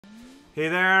Hey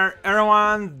there,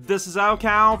 everyone. This is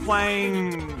Cow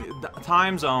playing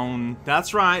Time Zone.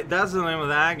 That's right, that's the name of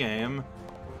that game.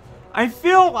 I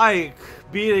feel like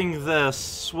beating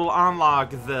this will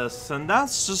unlock this, and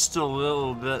that's just a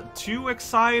little bit too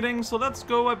exciting, so let's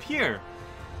go up here.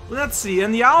 Let's see,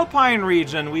 in the Alpine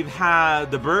region, we've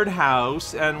had the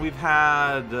birdhouse, and we've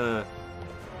had,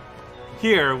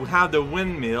 here, we have the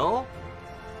windmill.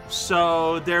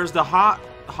 So, there's the hot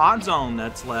zone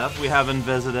that's left. We haven't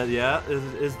visited yet.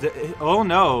 Oh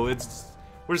no,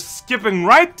 we're skipping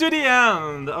right to the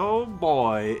end. Oh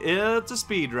boy, it's a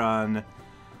speed run.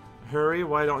 Hurry,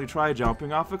 why don't you try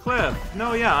jumping off a cliff?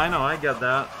 No, yeah, I know, I get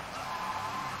that.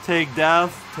 Take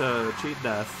death to cheat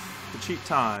death, to cheat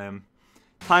time.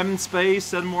 Time and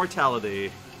space and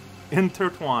mortality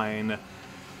intertwine.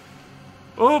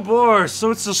 Oh boy,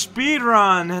 so it's a speed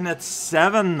run and it's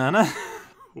 7 minutes.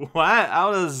 What?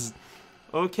 How does...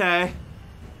 Okay.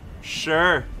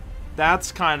 Sure.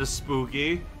 That's kind of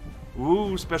spooky.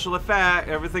 Ooh, special effect.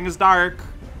 Everything is dark.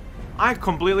 I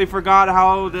completely forgot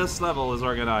how this level is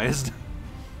organized.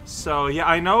 So, yeah,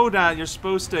 I know that you're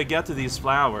supposed to get to these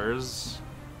flowers.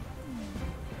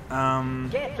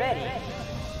 Get ready.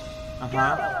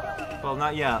 Well,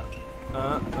 not yet.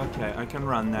 Okay, I can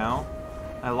run now.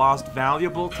 I lost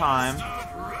valuable time.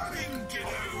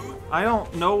 I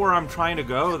don't know where I'm trying to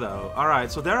go, though.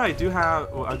 Alright, so there I do have...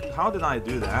 How did I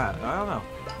do that? I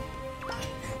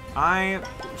don't know.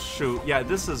 Shoot. Yeah,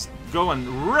 this is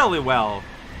going really well.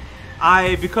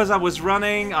 Because I was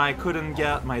running, I couldn't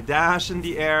get my dash in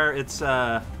the air. It's,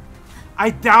 I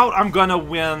doubt I'm gonna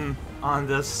win on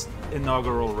this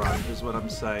inaugural run, is what I'm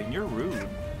saying. You're rude,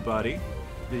 buddy.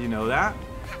 Did you know that?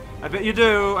 I bet you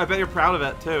do. I bet you're proud of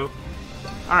it, too.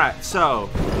 Alright, so,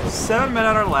 7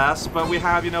 minutes or less, but we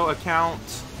have, you know, a count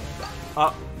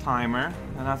up timer,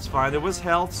 and that's fine. There was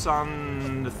healths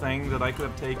on the thing that I could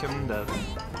have taken that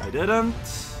I didn't.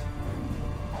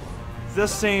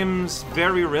 This seems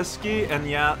very risky, and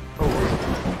yet... Oh,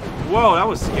 whoa, that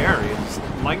was scary. Just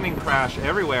lightning crash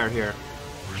everywhere here.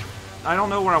 I don't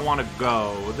know where I want to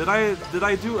go. Did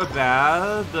I do a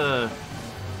bad...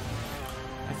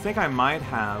 I think I might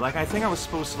have. Like, I think I was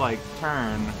supposed to, like,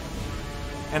 turn...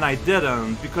 And I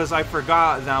didn't, because I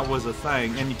forgot that was a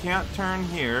thing. And you can't turn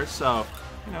here, so,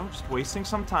 you know, just wasting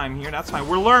some time here. That's fine.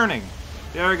 We're learning.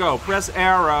 There we go. Press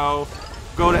arrow.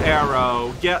 Go to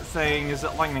arrow. Get things.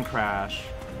 Lightning crash.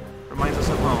 Reminds us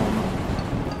of home.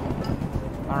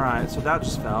 Alright, so that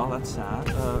just fell. That's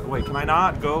sad. Wait, can I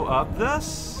not go up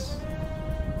this?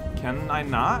 Can I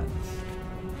not?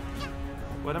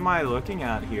 What am I looking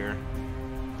at here?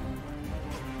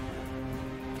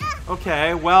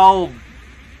 Okay, well...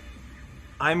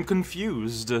 I'm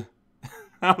confused.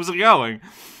 How's it going?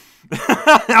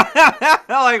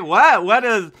 Like, what? What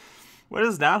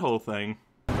is that whole thing?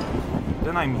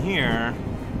 Then I'm here,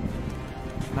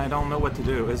 and I don't know what to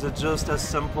do. Is it just as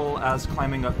simple as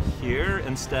climbing up here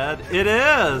instead? It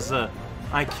is!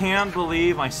 I can't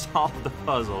believe I solved the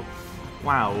puzzle.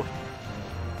 Wow.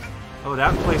 Oh,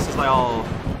 that place is like all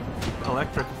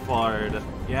electrified.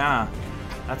 Yeah,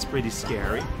 that's pretty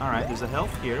scary. Alright, there's a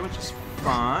health here, which is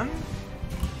fun.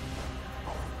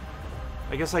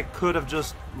 I guess I could have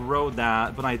just rode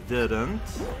that, but I didn't.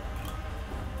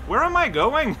 Where am I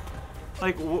going?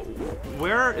 Like,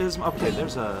 where is my... Okay,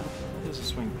 there's a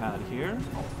swing pad here.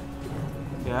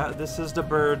 Yeah, this is the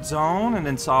bird zone, and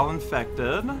it's all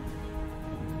infected.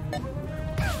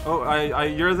 Oh,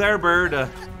 you're there, bird.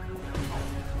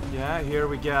 Yeah, here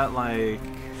we get, like,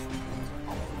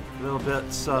 little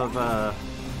bits of,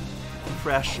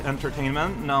 fresh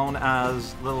entertainment known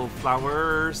as little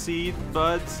flower seed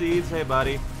bud seeds. Hey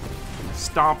buddy,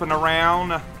 stomping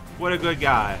around. What a good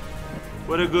guy.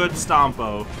 What a good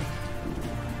stompo.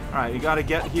 Alright, you gotta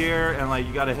get here and like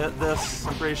you gotta hit this,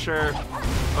 I'm pretty sure.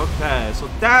 Okay, so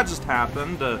that just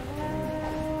happened.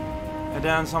 And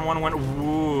then someone went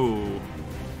woo,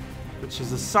 which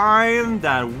is a sign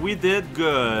that we did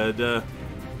good.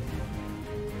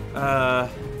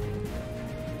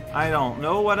 I don't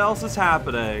know what else is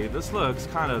happening. This looks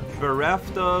kind of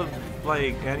bereft of,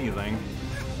 like, anything.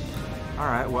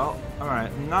 Alright, well,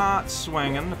 alright. Not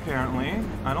swinging, apparently.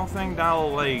 I don't think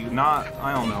that'll, like, not...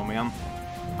 I don't know, man.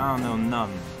 I don't know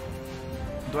none.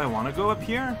 Do I want to go up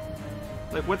here?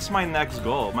 Like, what's my next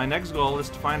goal? My next goal is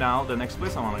to find out the next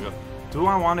place I want to go. Do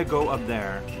I want to go up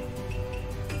there?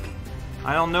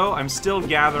 I don't know. I'm still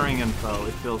gathering info,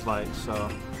 it feels like, so...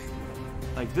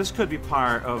 Like, this could be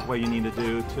part of what you need to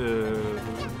do to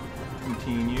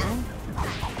continue.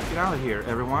 Get out of here,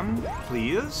 everyone,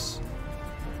 please.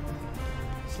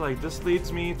 It's like, this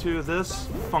leads me to this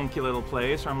funky little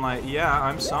place where I'm like, yeah,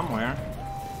 I'm somewhere.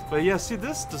 But yeah, see,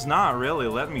 this does not really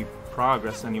let me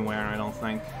progress anywhere, I don't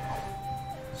think.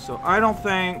 So I don't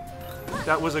think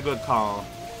that was a good call,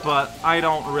 but I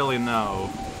don't really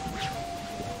know.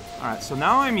 Alright, so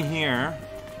now I'm here.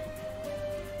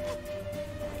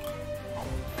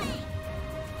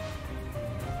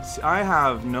 See, I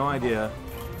have no idea.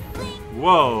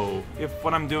 Whoa, if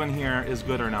what I'm doing here is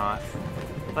good or not.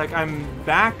 Like, I'm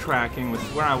backtracking with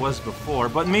where I was before,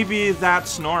 but maybe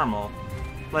that's normal.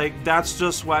 Like, that's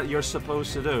just what you're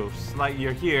supposed to do. Like,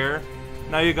 you're here,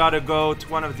 now you gotta go to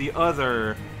one of the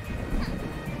other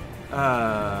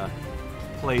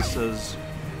places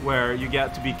where you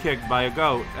get to be kicked by a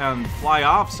goat and fly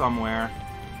off somewhere.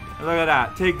 Look at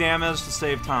that, take damage to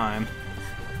save time.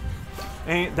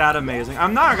 Ain't that amazing?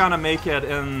 I'm not gonna make it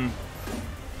in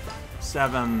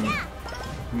 7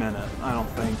 minutes, I don't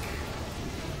think.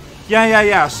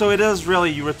 Yeah, so it is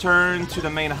really, you return to the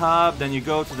main hub, then you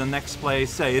go to the next place.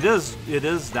 Say, it is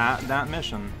that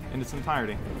mission in its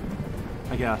entirety.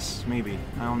 I guess, maybe,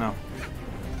 I don't know.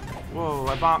 Whoa,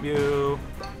 I bombed you.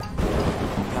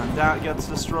 And that gets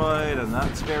destroyed, and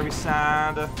that's very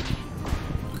sad.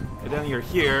 And then you're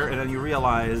here, and then you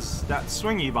realize that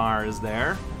swingy bar is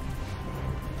there.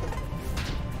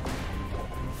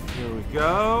 Here we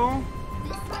go.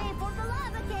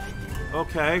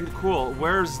 Okay, cool.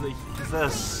 Where's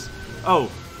this?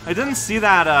 Oh, I didn't see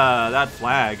that that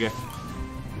flag.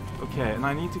 Okay, and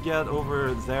I need to get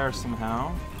over there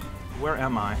somehow. Where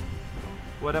am I?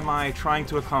 What am I trying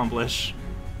to accomplish?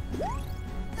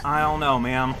 I don't know,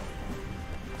 man.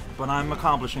 But I'm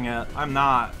accomplishing it. I'm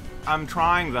not. I'm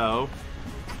trying, though.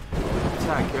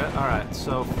 Attack it. Alright,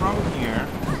 so from here...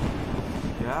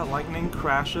 Yeah, lightning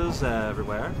crashes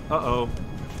everywhere. Uh-oh.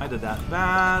 I did that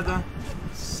bad.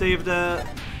 Saved it.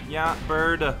 Yeah,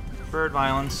 bird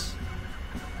violence.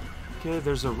 Okay,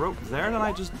 there's a rope there that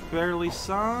I just barely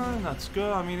saw. That's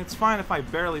good. I mean, it's fine if I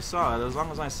barely saw it, as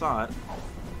long as I saw it.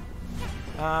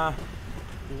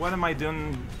 What am I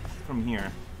doing from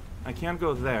here? I can't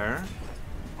go there.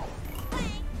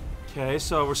 Okay,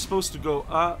 so we're supposed to go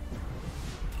up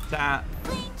that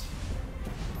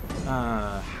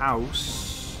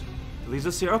house. It leads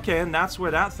us here. Okay, and that's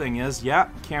where that thing is. Yeah,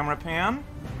 camera pan.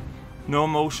 No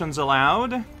motions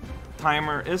allowed.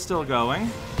 Timer is still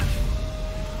going.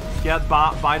 Get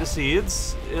bought by the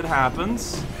seeds. It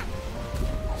happens.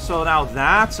 So now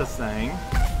that's a thing.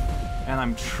 And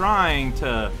I'm trying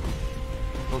to...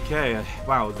 Okay,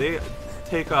 wow, they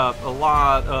take up a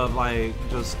lot of, like,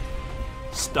 just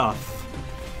stuff.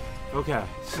 Okay,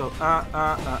 so,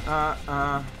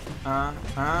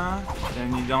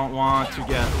 and you don't want to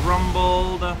get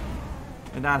rumbled.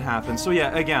 And that happens. So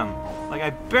yeah, again, like,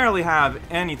 I barely have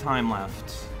any time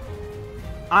left.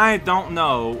 I don't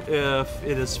know if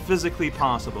it is physically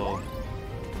possible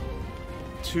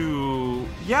to...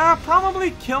 Yeah,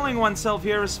 probably killing oneself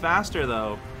here is faster,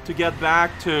 though. To get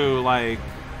back to, like...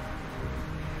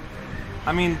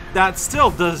 I mean, that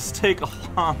still does take a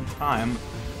long time.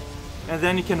 And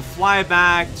then you can fly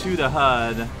back to the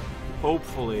HUD,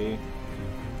 hopefully,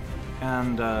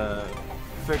 and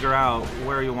figure out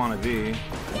where you want to be.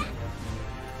 Can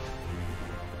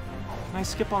I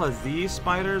skip all of these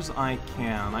spiders? I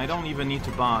can. I don't even need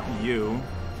to bot you.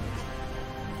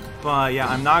 But yeah,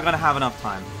 I'm not gonna have enough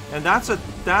time. And that's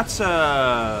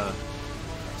a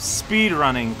speed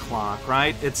running clock,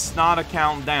 right? It's not a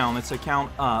countdown, it's a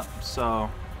count up, so...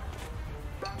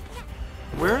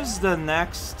 Where's the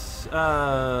next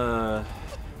flag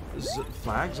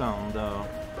zone, though?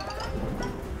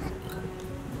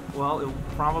 Well, it'll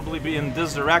probably be in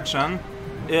this direction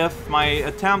if my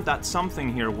attempt at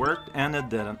something here worked, and it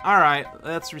didn't. Alright,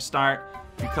 let's restart,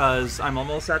 because I'm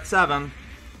almost at 7,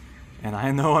 and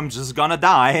I know I'm just gonna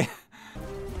die.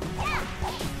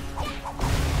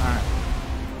 Alright.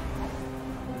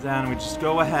 Then we just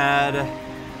go ahead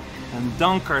and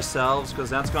dunk ourselves, because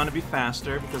that's going to be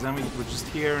faster, because then we're just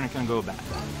here and it can go back.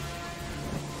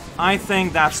 I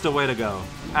think that's the way to go.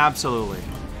 Absolutely.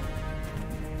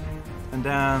 And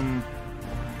then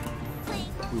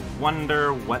we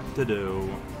wonder what to do.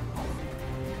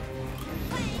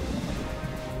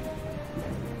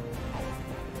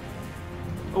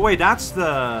 Oh wait, that's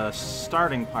the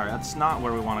starting part. That's not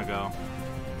where we want to go.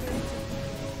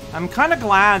 I'm kind of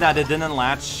glad that it didn't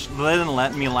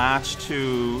let me latch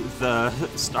to the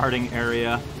starting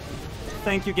area.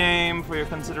 Thank you, game, for your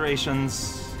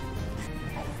considerations.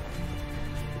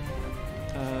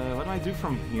 What do I do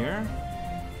from here?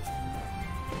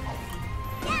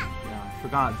 Yeah, I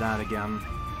forgot that again.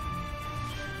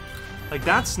 Like,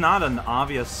 that's not an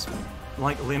obvious,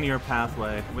 like, linear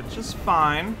pathway, which is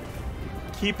fine.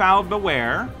 Keep out,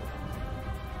 beware.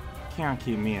 Can't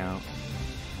keep me out.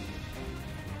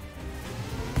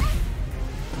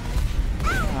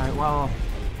 well,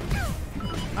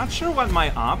 not sure what my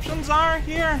options are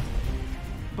here,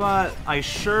 but I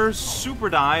sure super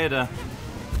died.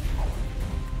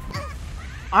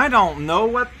 I don't know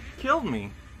what killed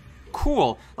me.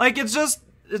 Cool. Like, it just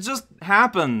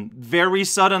happened very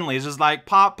suddenly. It's just like,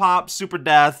 pop, pop, super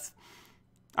death.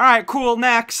 Alright, cool,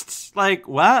 next. Like,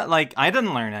 what? Like, I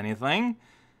didn't learn anything.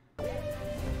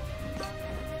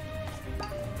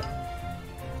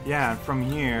 Yeah, from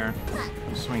here,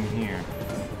 swing here.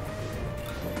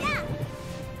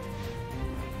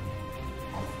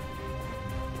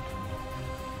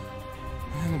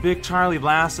 And the big Charlie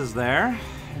Blast is there.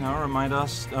 You know, remind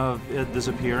us of it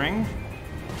disappearing.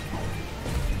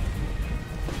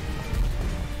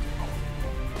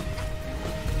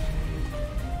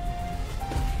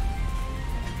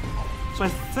 So I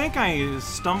think I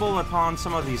stumbled upon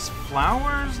some of these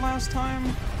flowers last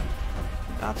time.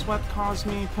 That's what caused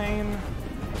me pain?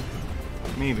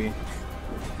 Maybe.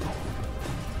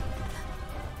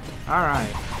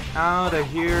 Alright. Out of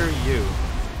here, you.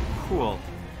 Cool.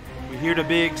 We hear the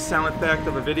big sound effect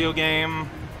of a video game.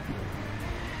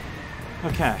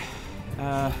 Okay.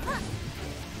 Now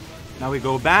we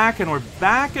go back, and we're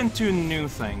back into new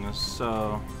things.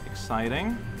 So,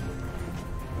 exciting.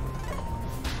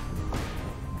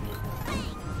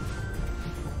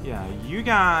 Yeah, you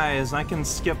guys, I can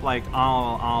skip like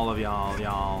all of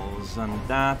y'all's, and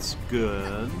that's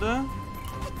good.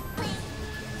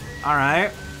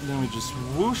 Alright, then we just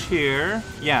whoosh here.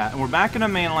 Yeah, and we're back in the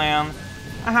mainland.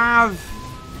 I have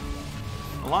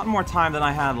a lot more time than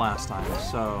I had last time,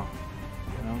 so,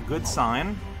 you know, good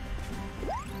sign.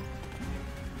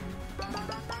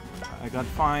 I gotta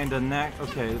find a neck.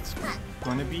 Okay, it's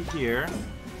gonna be here.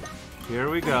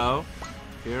 Here we go.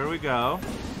 Here we go.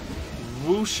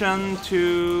 Whooshin'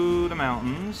 to the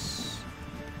mountains.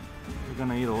 We're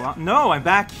gonna eat a lot. No, I'm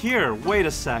back here. Wait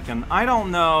a second. I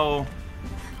don't know.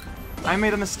 I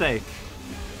made a mistake.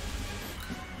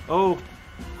 Oh,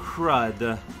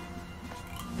 crud.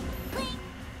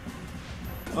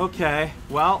 Okay,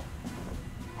 well,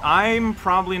 I'm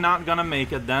probably not gonna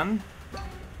make it then.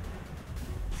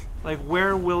 Like,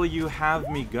 where will you have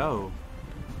me go?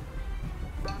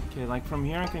 Okay, like from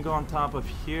here I can go on top of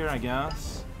here, I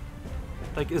guess.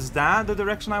 Like, is that the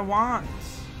direction I want?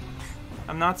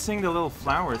 I'm not seeing the little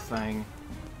flower thing.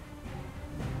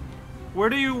 Where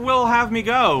do you will have me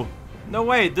go? No,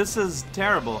 wait, this is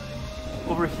terrible.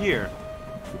 Over here.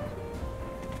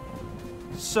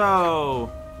 So...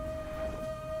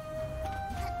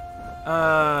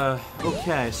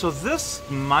 okay, so this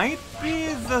might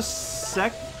be the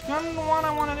second one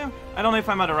I want to do. I don't know if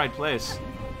I'm at the right place.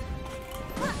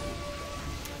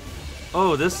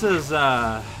 Oh, this is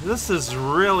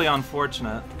really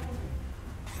unfortunate.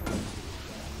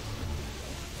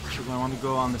 So I want to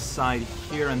go on the side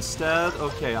here instead.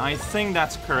 Okay, I think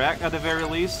that's correct at the very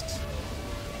least.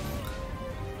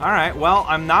 Alright, well,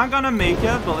 I'm not gonna make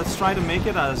it, but let's try to make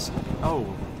it as... Oh,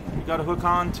 we gotta hook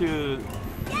on to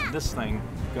this thing.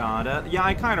 Got it. Yeah,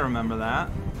 I kind of remember that.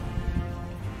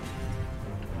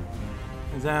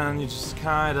 And then you just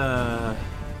kind of...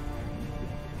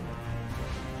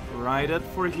 ride it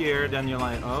for here, then you're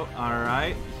like, oh,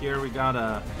 alright, here we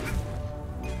gotta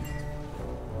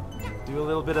do a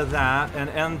little bit of that and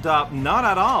end up not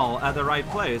at all at the right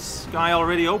place. Guy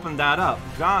already opened that up.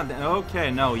 God, okay,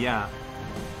 no, yeah.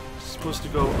 Supposed to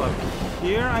go up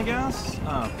here, I guess?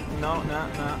 Oh, no, no.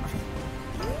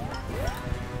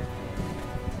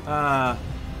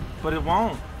 But it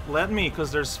won't let me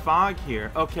because there's fog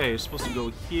here. Okay, you're supposed to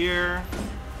go here.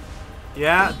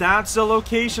 Yeah, that's the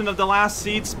location of the last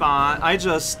seed spot. I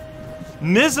just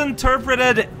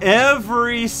misinterpreted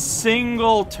every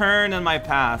single turn in my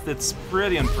path. It's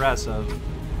pretty impressive,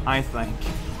 I think.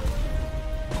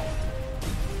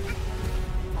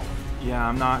 Yeah,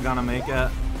 I'm not gonna make it.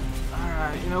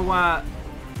 Alright, you know what?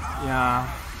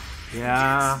 Yeah.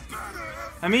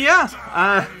 I mean,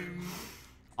 yeah.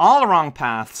 All the wrong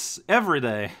paths, every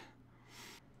day.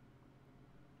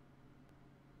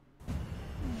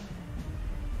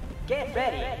 Get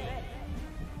ready.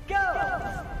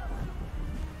 Go!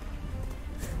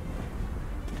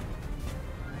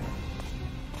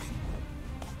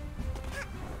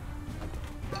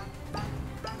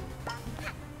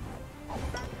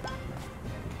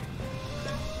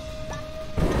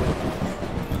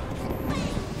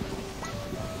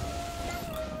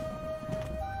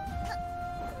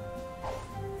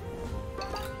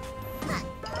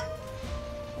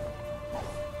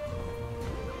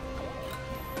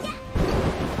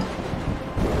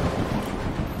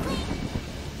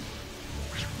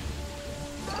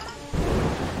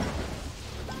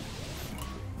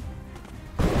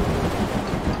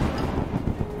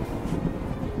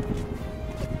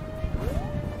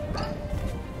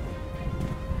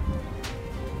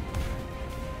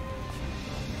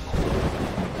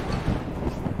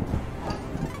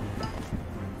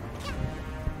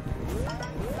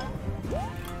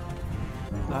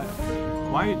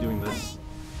 Why are you doing this?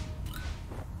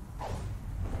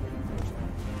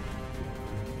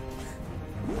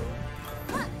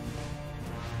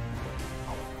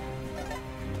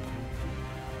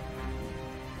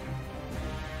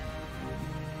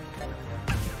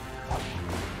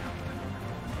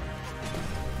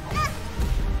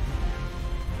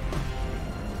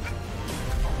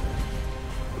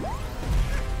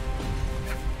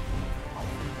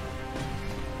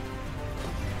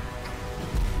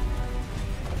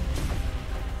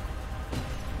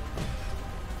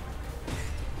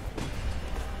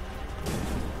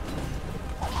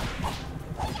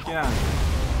 Yeah.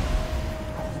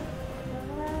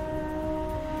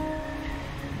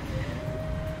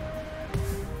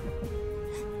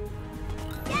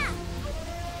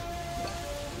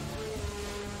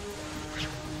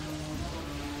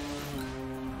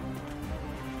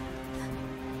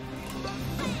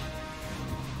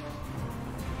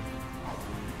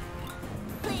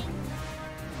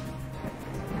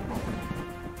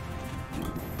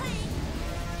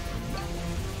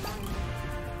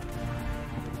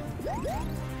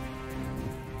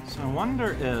 So I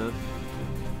wonder if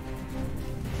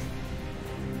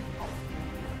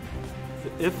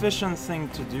the efficient thing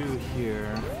to do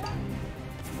here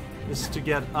is to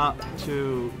get up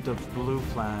to the blue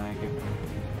flag.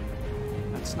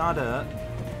 That's not it.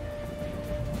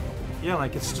 Yeah,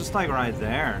 like it's just like right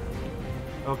there.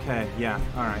 Okay, yeah,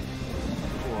 alright.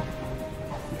 Cool.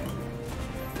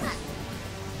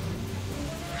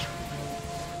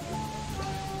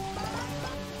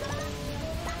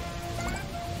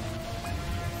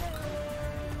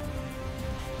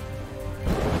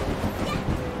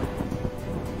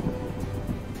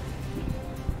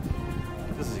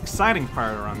 Exciting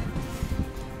part to run.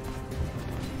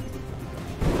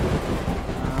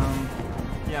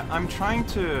 Yeah, I'm trying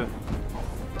to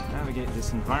navigate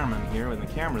this environment here when the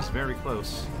camera's very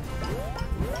close.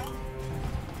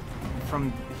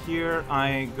 From here,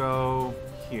 I go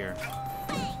here.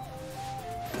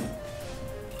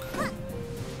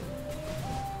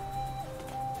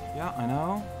 Yeah, I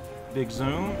know. Big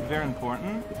zoom, very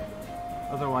important.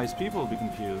 Otherwise, people will be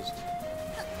confused.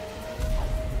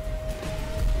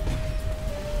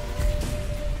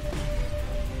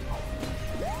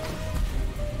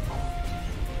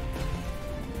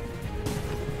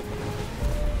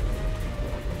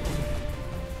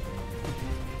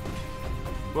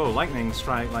 Whoa, lightning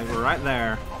strike, like we're right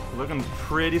there. Looking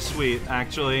pretty sweet,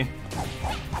 actually.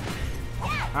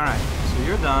 Alright, so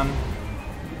you're done.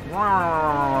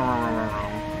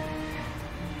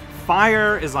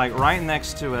 Fire is like right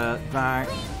next to it, back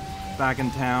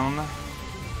in town.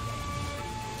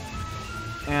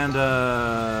 And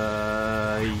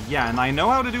yeah, and I know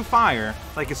how to do fire.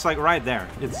 Like it's like right there.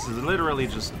 It's literally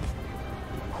just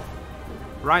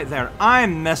right there. I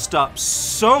messed up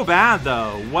so bad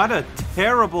though. What a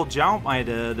terrible jump I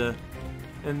did.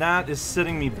 And that is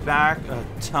setting me back a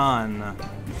ton.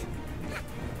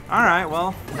 Alright,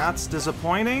 well, that's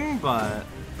disappointing, but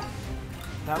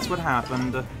that's what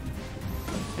happened.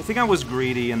 I think I was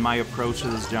greedy in my approach to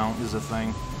this jump is the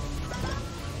thing.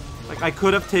 Like, I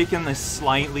could have taken a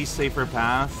slightly safer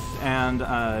path, and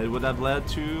it would have led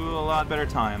to a lot better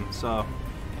time, so...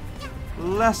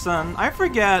 Lesson. I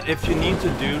forget if you need to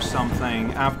do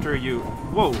something after you...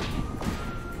 Whoa!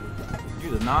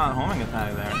 You did not homing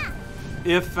attack there.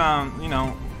 If, you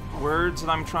know, words that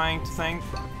I'm trying to think.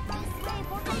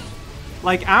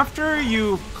 Like, after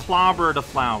you clobber the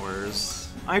flowers,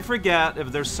 I forget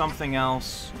if there's something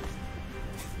else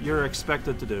you're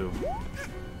expected to do.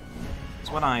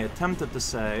 That's what I attempted to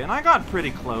say, and I got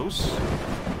pretty close.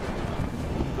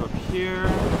 Go up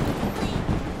here.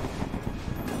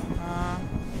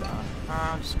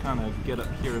 Just kind of get up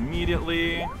here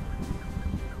immediately.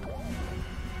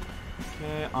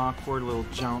 Okay, awkward little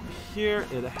jump here.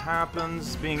 It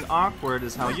happens. Being awkward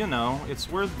is how you know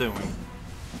it's worth doing.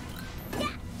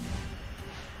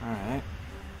 Alright.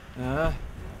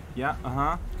 Yeah,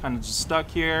 kind of just stuck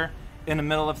here in the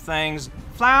middle of things.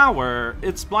 Flower!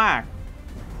 It's black.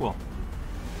 Cool.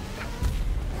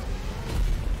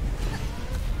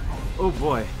 Oh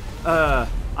boy.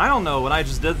 I don't know what I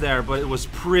just did there, but it was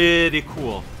pretty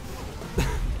cool.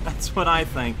 That's what I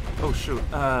think. Oh shoot.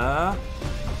 There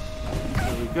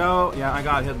we go. Yeah, I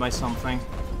got hit by something.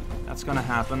 That's gonna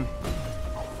happen.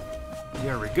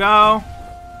 Here we go.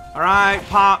 Alright,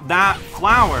 pop that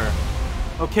flower.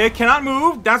 Okay, cannot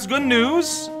move. That's good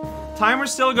news.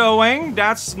 Timer's still going.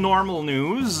 That's normal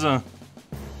news. And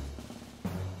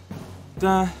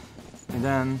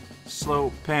then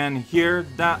slow pan here.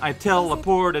 That I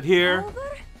teleported here.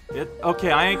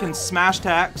 Okay, I can smash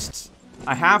text.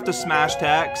 I have to smash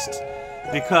text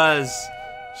because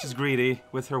She's greedy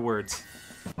with her words.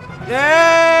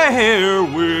 Yeah, here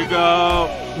we go.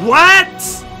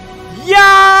 What? Yo!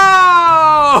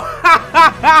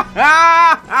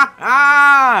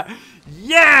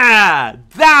 Yeah,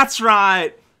 that's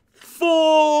right.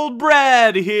 Full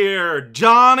bread here,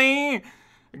 Johnny.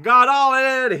 Got all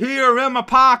of it here in my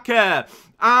pocket.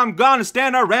 I'm gonna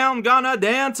stand around, gonna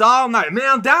dance all night.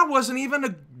 Man, that wasn't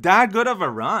even that good of a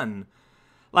run.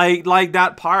 Like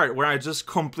that part where I just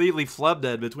completely flubbed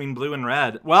it between blue and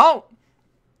red. Well,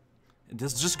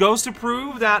 this just goes to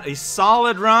prove that a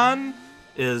solid run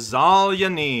is all you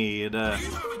need.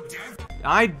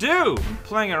 I do! I'm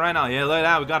playing it right now. Yeah, look at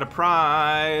that. We got a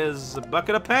prize. A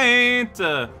bucket of paint.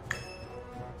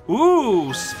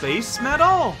 Ooh, space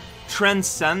medal?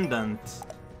 Transcendent.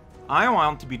 I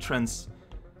want to be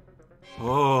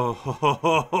Oh, ho, ho,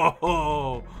 ho, ho,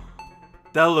 ho.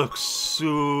 That looks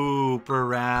super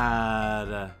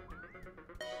rad.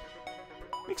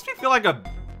 Makes me feel like a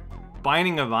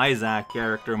Binding of Isaac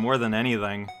character more than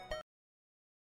anything.